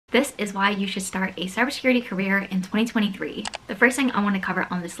This is why you should start a cybersecurity career in 2023. The first thing I want to cover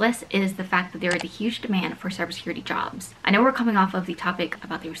on this list is the fact that there is a huge demand for cybersecurity jobs. I know we're coming off of the topic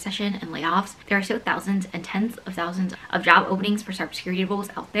about the recession and layoffs. There are still thousands and tens of thousands of job openings for cybersecurity roles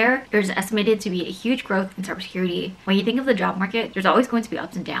out there. There's estimated to be a huge growth in cybersecurity. When you think of the job market, there's always going to be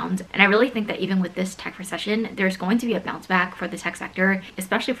ups and downs. And I really think that even with this tech recession, there's going to be a bounce back for the tech sector,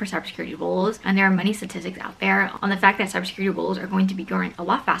 especially for cybersecurity roles. And there are many statistics out there on the fact that cybersecurity roles are going to be growing a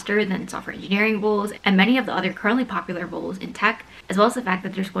lot faster than software engineering roles and many of the other currently popular roles in tech, as well as the fact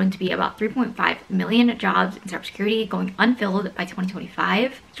that there's going to be about 3.5 million jobs in cybersecurity going unfilled by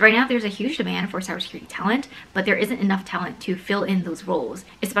 2025. So right now there's a huge demand for cybersecurity talent, but there isn't enough talent to fill in those roles.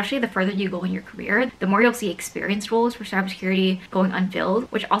 Especially the further you go in your career, the more you'll see experienced roles for cybersecurity going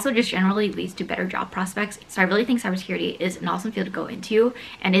unfilled, which also just generally leads to better job prospects. So I really think cybersecurity is an awesome field to go into,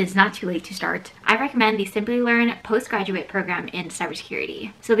 and it is not too late to start. I recommend the Simply Learn postgraduate program in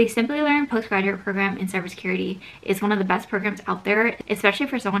cybersecurity. So the Simply Learn postgraduate program in cybersecurity is one of the best programs out there, especially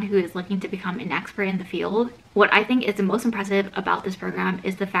for someone who is looking to become an expert in the field. What I think is the most impressive about this program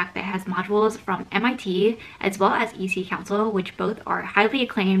is the fact that it has modules from MIT as well as EC Council, which both are highly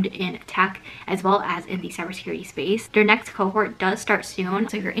acclaimed in tech as well as in the cybersecurity space. Their next cohort does start soon,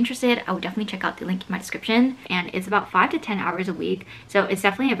 so if you're interested, I would definitely check out the link in my description. And it's about 5 to 10 hours a week, so it's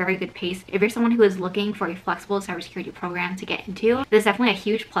definitely a very good pace. If you're someone who is looking for a flexible cybersecurity program to get into, this is definitely a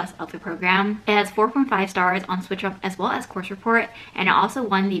huge plus of the program. It has 4.5 stars on SwitchUp as well as Course Report, and it also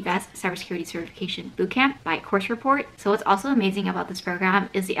won the Best Cybersecurity Certification Bootcamp by Course Report. So what's also amazing about this program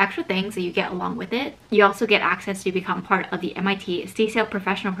is the extra things that you get along with it. You also get access to become part of the MIT CSAIL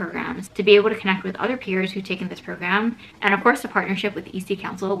professional programs, to be able to connect with other peers who've taken this program, and of course the partnership with EC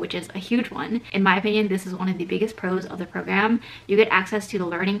Council, which is a huge one. In my opinion, this is one of the biggest pros of the program. You get access to the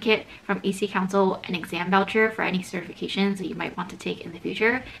learning kit from EC Council, an exam voucher for any certifications that you might want to take in the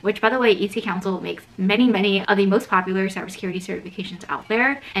future, which by the way, EC Council makes many of the most popular cybersecurity certifications out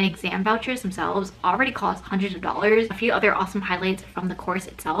there, and exam vouchers themselves already cost hundreds of dollars. A few other awesome highlights from the course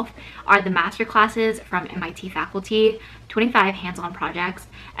itself are the master classes from MIT faculty, 25 hands-on projects,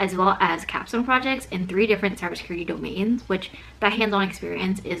 as well as capstone projects in 3 different cybersecurity domains, which that hands-on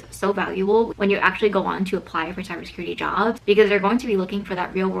experience is so valuable when you actually go on to apply for cybersecurity jobs, because they're going to be looking for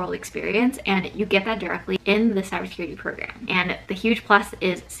that real-world experience, and you get that directly in the cybersecurity program. And the huge plus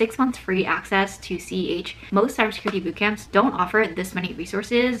is 6 months free access to CEH. Most cybersecurity bootcamps don't offer this many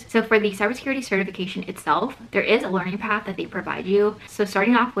resources. So for the cybersecurity certification itself, there is a learning path that they provide you. So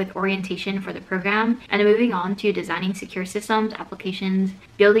starting off with orientation for the program, and then moving on to designing secure systems, applications,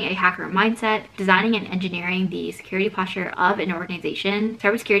 building a hacker mindset, designing and engineering the security posture of an organization,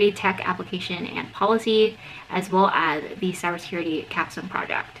 cybersecurity tech application and policy, as well as the cybersecurity capstone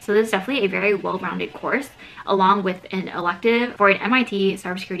project. So this is definitely a very well-rounded course, along with an elective for an MIT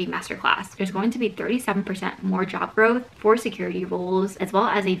cybersecurity masterclass. There's going to be 37% more job growth for security roles, as well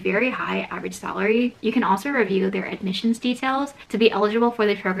as a very high average salary. You can also review their admissions details. To be eligible for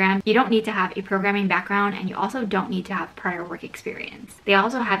the program, you don't need to have a programming background, and you also don't need to have prior work experience. They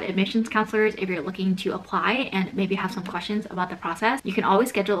also have admissions counselors if you're looking to apply and maybe have some questions about the process. You can always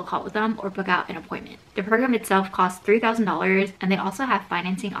schedule a call with them or book out an appointment. The program itself costs $3,000, and they also have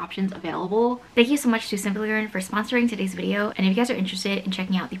financing options available. Thank you so much to Simply Learn for sponsoring today's video, and if you guys are interested in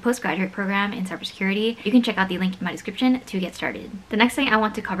checking out the postgraduate program in cybersecurity, you can check out the link in my description to get started. The next thing I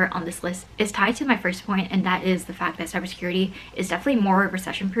want to cover on this list is tied to my first point, and that is the fact that cybersecurity is definitely more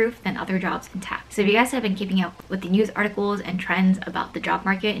recession proof than other jobs in tech. So if you guys have been keeping up with the news articles and trends about the job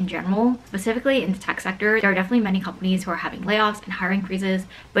market in general, specifically in the tech sector, there are definitely many companies who are having layoffs and hiring freezes,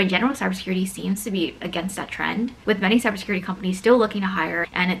 but in general cybersecurity seems to be against that trend, with many cybersecurity companies still looking to hire.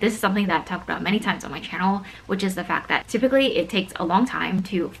 And this is something that I've talked about many times on my channel, which is the fact that typically it takes a long time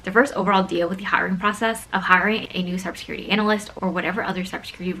to first overall deal with the hiring process of hiring a new cybersecurity analyst or whatever other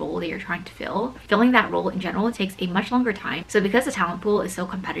cybersecurity role that you're trying to fill. Filling that role in general takes a much longer time. So because the talent pool is so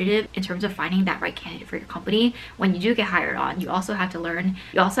competitive in terms of finding that right candidate for your company, when you do get hired on, you also have to learn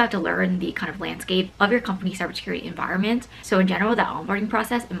the kind of landscape of your company cybersecurity environment. So in general, that onboarding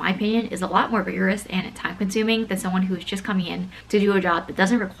process, in my opinion, is a lot more rigorous and time consuming than someone who is just coming in to do a job that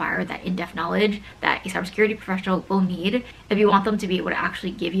doesn't require that in-depth knowledge that a cybersecurity professional will need if you want them to be able to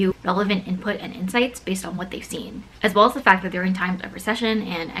actually give you relevant input and insights based on what they've seen. As well as the fact that during times of recession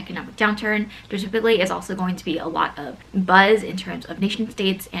and economic downturn, there typically is also going to be a lot of buzz in terms of nation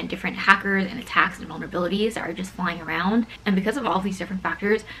states and different hackers and attacks and vulnerabilities that are just flying flying around. And because of all of these different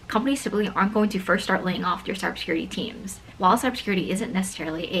factors, companies typically aren't going to first start laying off their cybersecurity teams. While cybersecurity isn't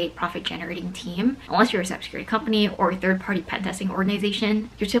necessarily a profit generating team, unless you're a cybersecurity company or a third-party pen testing organization,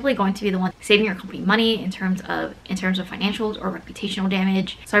 you're typically going to be the one saving your company money in terms of financials or reputational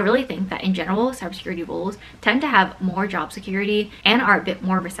damage. So I really think that in general, cybersecurity roles tend to have more job security and are a bit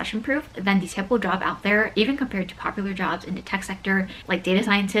more recession proof than the typical job out there, even compared to popular jobs in the tech sector like data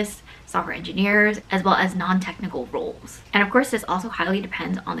scientists, software engineers, as well as non-technical roles. And of course, this also highly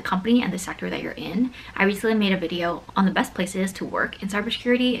depends on the company and the sector that you're in. I recently made a video on the best places to work in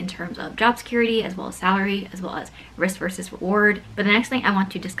cybersecurity in terms of job security, as well as salary, as well as risk versus reward. But the next thing I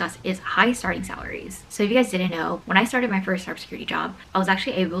want to discuss is high starting salaries. So if you guys didn't know, when I started my first cybersecurity job, I was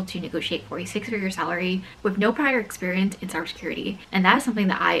actually able to negotiate for a 6-figure salary with no prior experience in cybersecurity. And that is something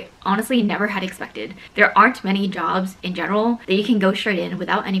that I honestly never had expected. There aren't many jobs in general that you can go straight in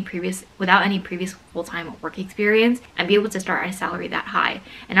without any previous full-time work experience and be able to start at a salary that high.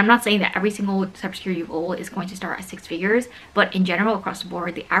 And I'm not saying that every single cybersecurity role is going to start at 6 figures, but in general across the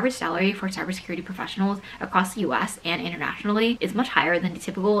board, the average salary for cybersecurity professionals across the US and internationally is much higher than the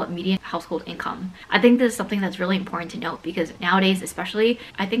typical median household income. I think this is something that's really important to note because nowadays especially,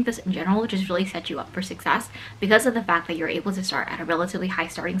 I think this in general just really sets you up for success because of the fact that you're able to start at a relatively high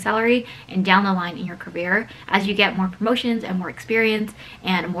starting salary, and down the line in your career, as you get more promotions and more experience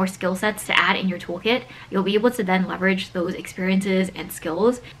and more skill sets to add in your toolkit, you'll be able to then leverage those experiences and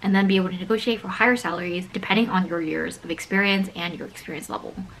skills and then be able to negotiate for higher salaries depending on your years of experience and your experience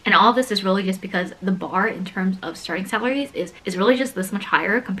level. And all of this is really just because the bar in terms of starting salaries is really just this much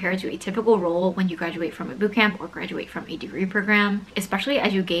higher compared to a typical role when you graduate from a bootcamp or graduate from a degree program, especially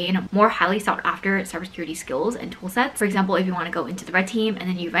as you gain more highly sought after cybersecurity skills and tool sets. For example, if you want to go into the red team and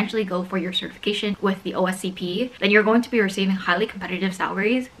then you eventually go for your certification with the OSCP, then you're going to be receiving highly competitive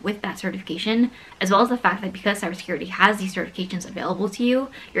salaries with that certification, as well as the fact that because cybersecurity has these certifications available to you,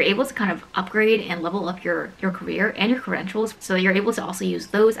 you're able to kind of upgrade and level up your career and your credentials, so that you're able to also use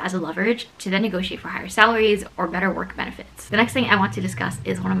those as a leverage to then negotiate for higher salaries or better work benefits. The next thing I want to discuss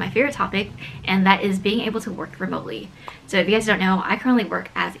is one of my favorite topics, and that is being able to work remotely. So if you guys don't know, I currently work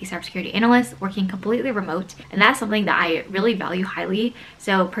as a cybersecurity analyst working completely remote, and that's something that I really value highly.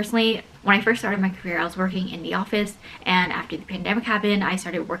 So personally, when I first started my career, I was working in the office, and after the pandemic happened, I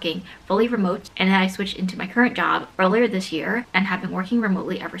started working fully remote, and then I switched into my current job earlier this year and have been working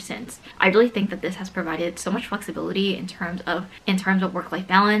remotely ever since. I really think that this has provided so much flexibility in terms of work-life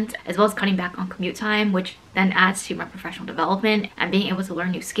balance, as well as cutting back on commute time, which then adds to my professional development and being able to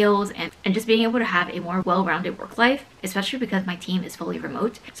learn new skills and just being able to have a more well-rounded work life, especially because my team is fully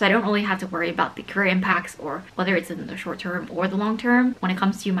remote. So I don't really have to worry about the career impacts or whether it's in the short term or the long term when it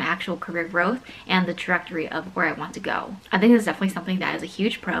comes to my actual career growth and the trajectory of where I want to go. I think this is definitely something that is a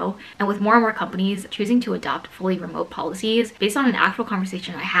huge pro, and with more and more companies choosing to adopt fully remote policies, based on an actual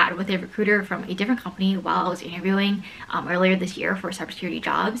conversation I had with a recruiter from a different company while I was interviewing earlier this year for cybersecurity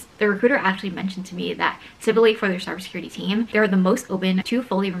jobs, the recruiter actually mentioned to me that typically for their cybersecurity team, they're the most open to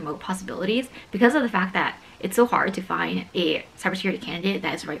fully remote possibilities because of the fact that it's so hard to find a cybersecurity candidate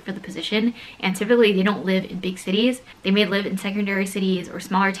that is right for the position, and typically they don't live in big cities. They may live in secondary cities or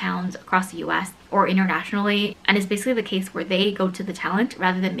smaller towns across the US or internationally, and it's basically the case where they go to the talent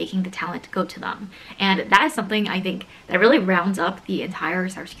rather than making the talent go to them. And that is something I think that really rounds up the entire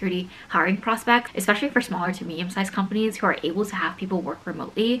cybersecurity hiring prospect, especially for smaller to medium-sized companies who are able to have people work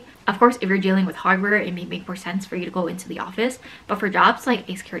remotely. Of course, if you're dealing with hardware, it may make more sense for you to go into the office, but for jobs like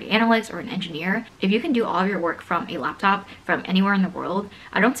a security analyst or an engineer, if you can do all of your work from a laptop from anywhere in the world,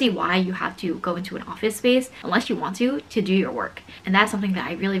 I don't see why you have to go into an office space unless you want to do your work. And that's something that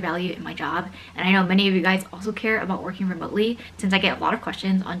I really value in my job. And I know many of you guys also care about working remotely, since I get a lot of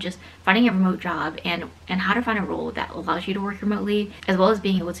questions on just finding a remote job and how to find a role that allows you to work remotely, as well as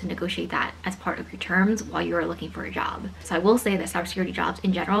being able to negotiate that as part of your terms while you are looking for a job. So I will say that cybersecurity jobs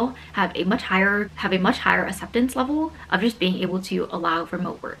in general have a much higher acceptance level of just being able to allow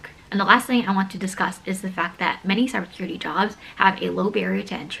remote work. And the last thing I want to discuss is the fact that many cybersecurity jobs have a low barrier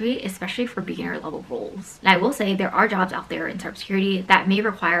to entry, especially for beginner level roles. And I will say there are jobs out there in cybersecurity that may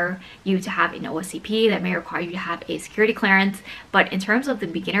require you to have an OSCP, that may require you to have a security clearance, but in terms of the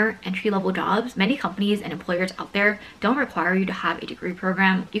beginner entry level jobs, many companies and employers out there don't require you to have a degree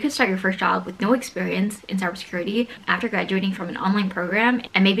program. You can start your first job with no experience in cybersecurity after graduating from an online program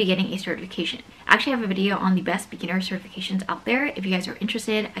and maybe getting a certification. I actually have a video on the best beginner certifications out there. If you guys are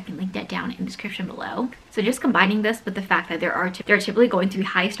interested, I can link that down in the description below. So just combining this with the fact that there are typically going to be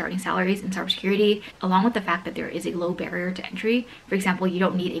high starting salaries in cybersecurity, along with the fact that there is a low barrier to entry. For example, you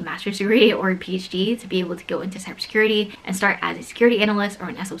don't need a master's degree or a PhD to be able to go into cybersecurity and start as a security analyst or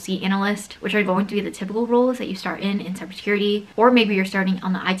an SOC analyst, which are going to be the typical roles that you start in cybersecurity. Or maybe you're starting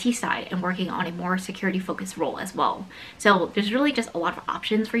on the IT side and working on a more security focused role as well. So there's really just a lot of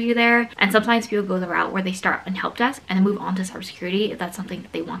options for you there. And sometimes people go the route where they start on help desk and then move on to cybersecurity if that's something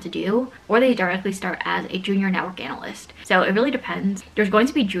that they want to do, or they directly start as a junior network analyst. So it really depends. There's going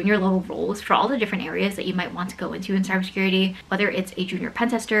to be junior level roles for all the different areas that you might want to go into in cybersecurity, whether it's a junior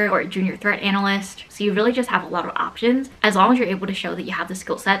pen tester or a junior threat analyst. So you really just have a lot of options as long as you're able to show that you have the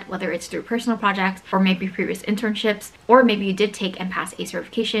skill set, whether it's through personal projects or maybe previous internships, or maybe you did take and pass a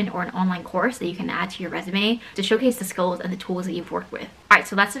certification or an online course that you can add to your resume to showcase the skills and the tools that you've worked with. Alright,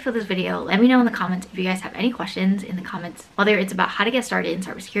 so that's it for this video. Let me know in the comments if you guys have any questions in the comments, whether it's about how to get started in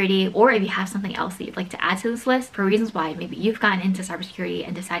cybersecurity, or if you have something else that you'd like to add to this list for reasons why maybe you've gotten into cybersecurity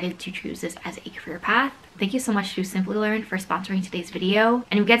and decided to choose this as a career path. Thank you so much to Simply Learn for sponsoring today's video.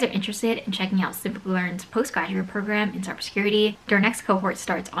 And if you guys are interested in checking out Simply Learn's postgraduate program in cybersecurity, their next cohort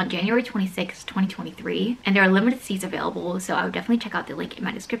starts on January 26, 2023, and there are limited seats available, so I would definitely check out the link in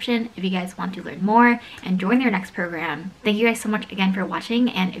my description if you guys want to learn more and join their next program. Thank you guys so much again for watching,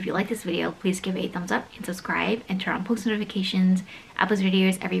 and if you like this video, please give it a thumbs up and subscribe and turn on post notifications. I post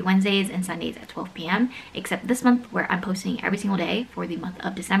videos every Wednesdays and Sundays at 12 p.m. except this month where I'm posting every single day for the month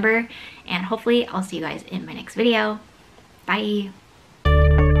of December, and hopefully I'll see you guys in my next video. Bye!